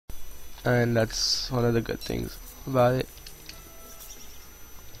and that's one of the good things about it.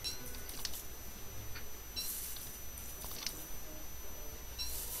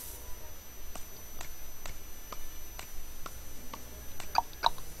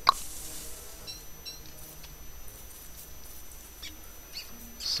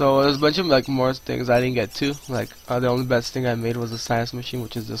 So there's a bunch of like more things I didn't get to. Like the only best thing I made was a science machine,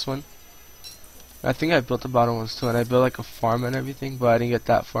 which is this one. I think I built the bottom ones too, and I built like a farm and everything, but I didn't get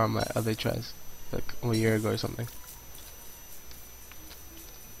that far on my other tries, like a year ago or something.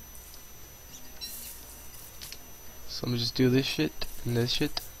 So I'm gonna just do this shit, and this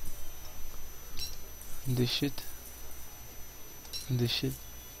shit, and this shit, and this shit,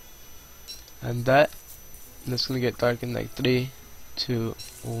 and that. And it's gonna get dark in like 3, 2,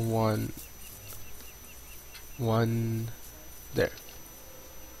 1, 1, there.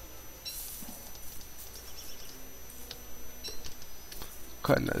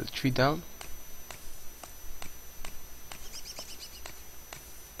 Cut another tree down.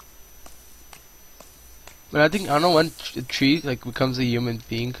 But I don't know when a tree like becomes a human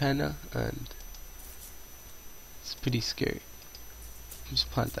being kinda, and it's pretty scary.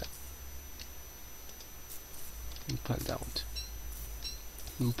 Just plant that. And plant that one too.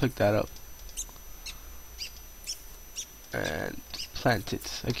 And pick that up. And plant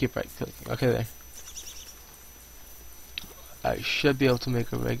it. I keep right clicking. Okay, there. I should be able to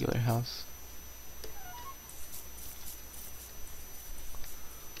make a regular house.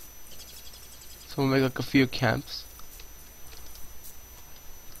 So we'll make like a few camps.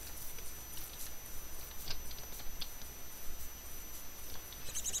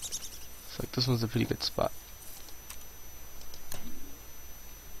 So like this one's a pretty good spot.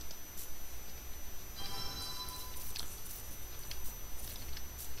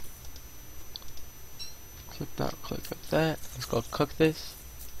 Click that, click like that. Let's go cook this.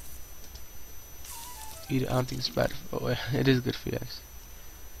 Eat it. I don't think it's bad. Oh, it is good for you guys.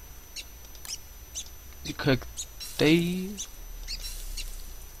 You cook these.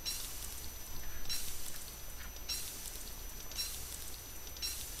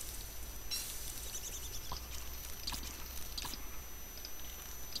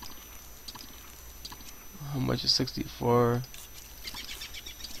 How much is 64?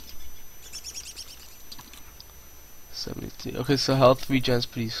 73. Okay, so health regen's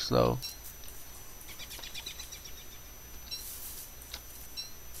pretty slow.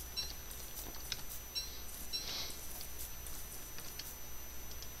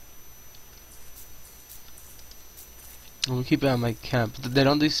 I'm gonna keep it at my camp. They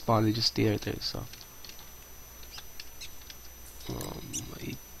don't despawn, they just stay right there, so.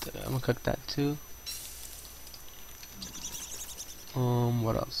 I'm gonna cook that too.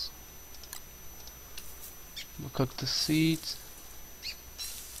 What else? I'm gonna cook the seeds.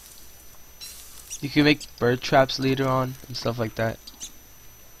 You can make bird traps later on and stuff like that.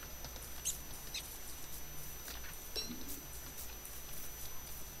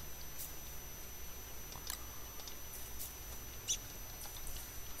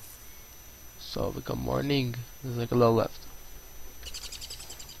 So it'll become morning. There's like a little left.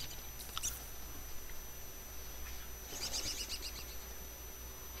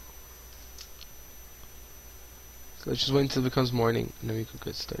 So let's just wait until it becomes morning and then we can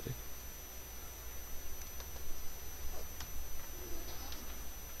get started.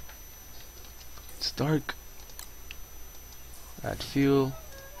 It's dark. Add fuel.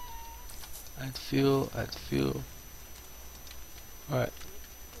 Add fuel. Add fuel. Alright.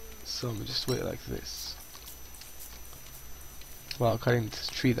 So I'm gonna just wait like this while cutting this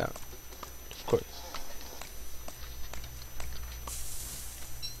tree down, of course.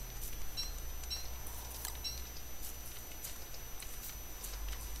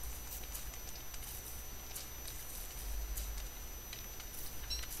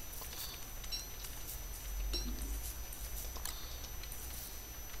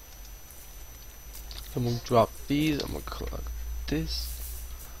 I'm gonna drop these. I'm gonna collect this.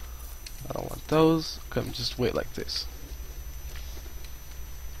 I don't want those. Okay, I'm just wait like this.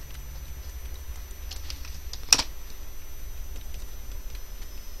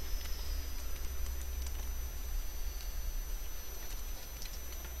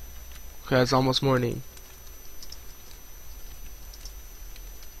 Okay, it's almost morning.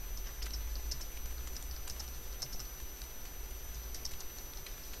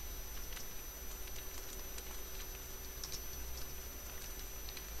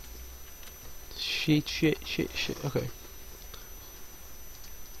 Shit. Okay.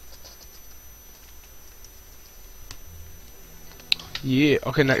 Yeah.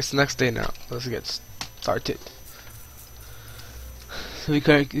 Okay. Next day now. Let's get started. So you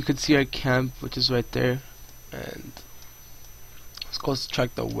could see our camp, which is right there, and let's go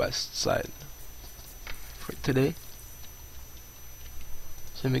check the west side for today.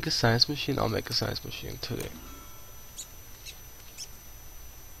 Should I make a science machine? I'll make a science machine today.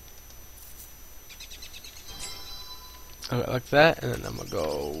 Okay, like that, and then I'm gonna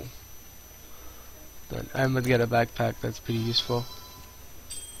go. Then I'm gonna get a backpack. That's pretty useful.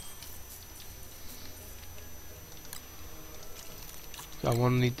 I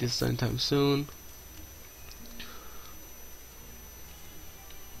won't need this anytime soon.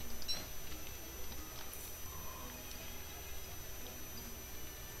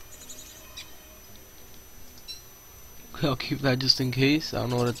 I'll keep that just in case. I don't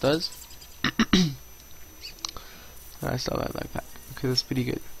know what it does. I still have that backpack. Okay, that's pretty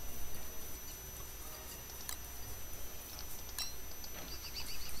good.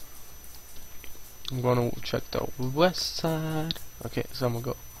 I'm gonna check the west side. Okay, so I'm gonna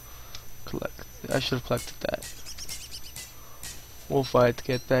go collect. I should have collected that. We'll fight to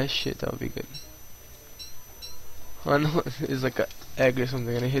get that shit. That would be good. I know it's like an egg or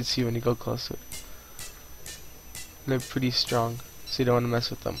something, and it hits you when you go close to it. They're pretty strong, so you don't want to mess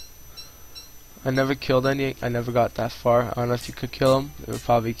with them. I never killed any. I never got that far. I don't know if you could kill them. You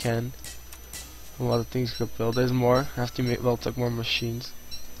probably can. A lot of things you could build. There's more after you build like more machines.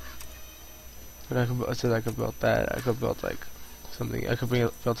 But I said I could build that. I could build like something. I could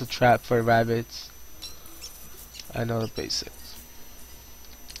build a trap for rabbits. I know the basics.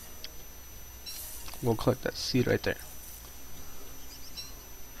 We'll collect that seed right there.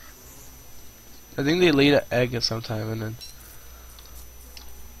 I think they laid an egg at some time and then.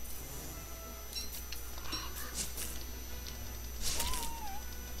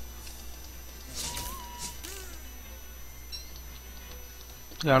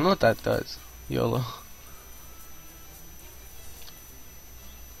 Yeah, I don't know what that does. YOLO.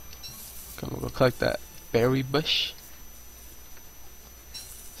 Okay, I'm gonna go collect that berry bush.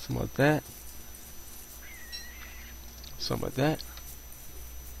 Some of that. Some of that.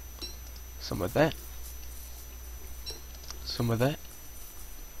 Some of that. Some of that.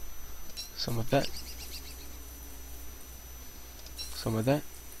 Some of that. Some of that.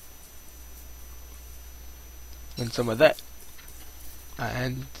 And some of that.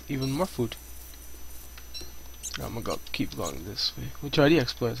 And even more food. I'm gonna keep going this way. We already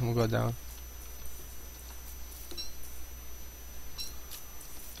explored, so I'm gonna go down.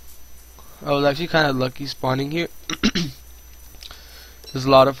 I was actually kind of lucky spawning here. There's a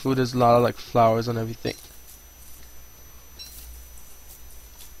lot of food, there's a lot of like flowers and everything.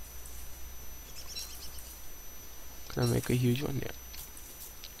 Can I make a huge one? Yeah.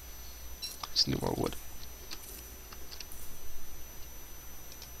 Just need more wood.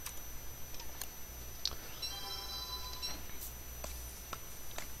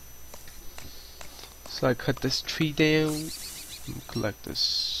 So I cut this tree down, and collect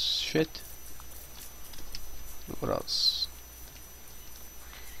this shit. What else?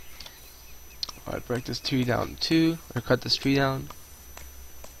 Alright, break this tree down too, or cut this tree down.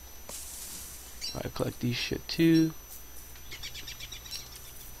 Alright, collect these shit too.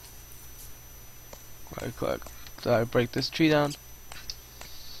 Alright, break this tree down.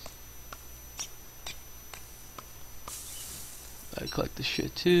 I collect this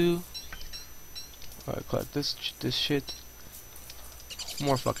shit too. Alright, collect this shit.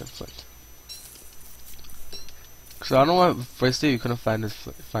 More fucking flint. Cause I don't know why first day you couldn't find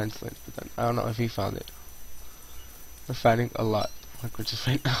find flint, but then I don't know if he found it. We're finding a lot, like we're just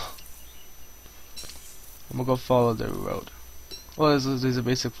right now. I'm gonna go follow the road. Oh, there's a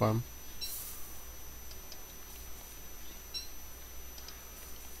basic farm.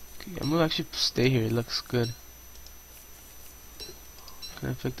 Okay, I'm gonna actually stay here. It looks good. Can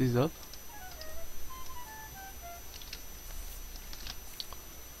I pick these up?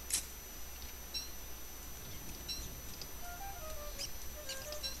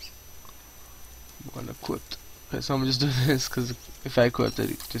 I'm unequipped. Okay, so I'm just doing this because if I equip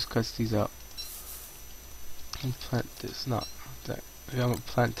it, it just cuts these out. And plant this, not that. Okay, I'm gonna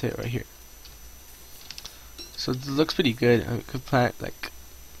plant it right here. So it looks pretty good. I could plant like,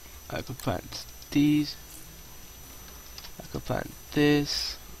 I could plant these. I could plant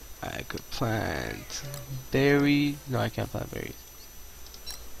this. I could plant berry. No, I can't plant berries.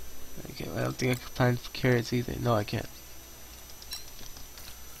 Okay, I don't think I could plant carrots either. No, I can't.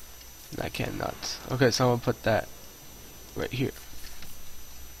 I cannot. Okay, so I'm gonna put that right here.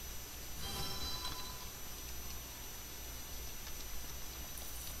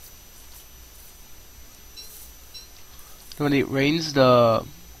 When it rains, the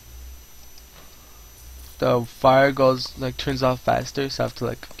the fire goes like turns off faster, so I have to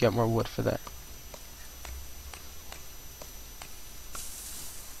like get more wood for that.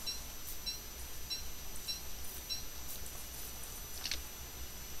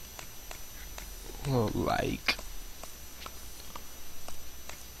 Oh, like.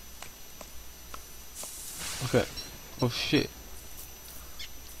 Okay. Oh shit.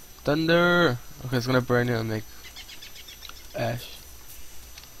 Thunder. Okay, it's gonna burn it and make ash.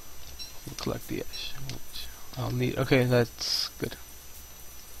 We'll collect the ash. I'll need. Okay, that's good.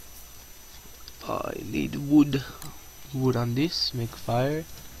 I need wood. Wood on this. Make fire.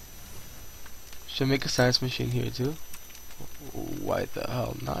 Should I make a science machine here too? Why the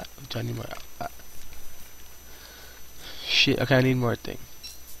hell not? I need more. Shit. Okay, I need more thing.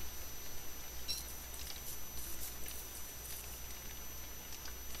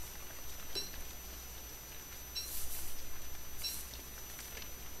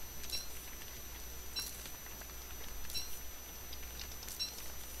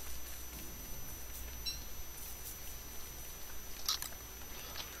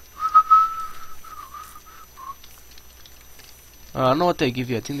 I don't know what they give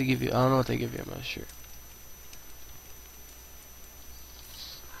you. I think they give you. I don't know what they give you. I'm not sure.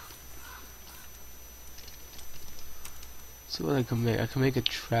 See what I can make. I can make a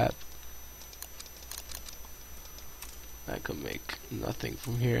trap. I can make nothing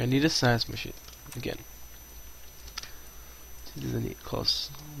from here. I need a science machine again. This is a neat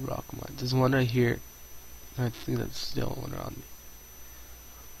close rock mine. There's one right here. I think that's still one around me.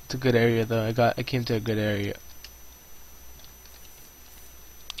 It's a good area though. I came to a good area.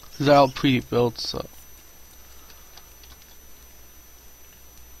 These are all pre-built, so.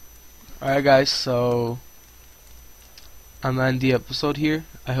 Alright guys, so I'm gonna end the episode here.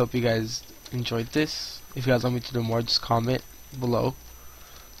 I hope you guys enjoyed this. If you guys want me to do more, just comment below.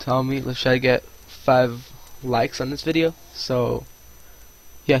 Tell me. Let's try to get 5 likes on this video. So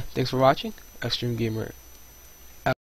yeah, thanks for watching. XtremeGamer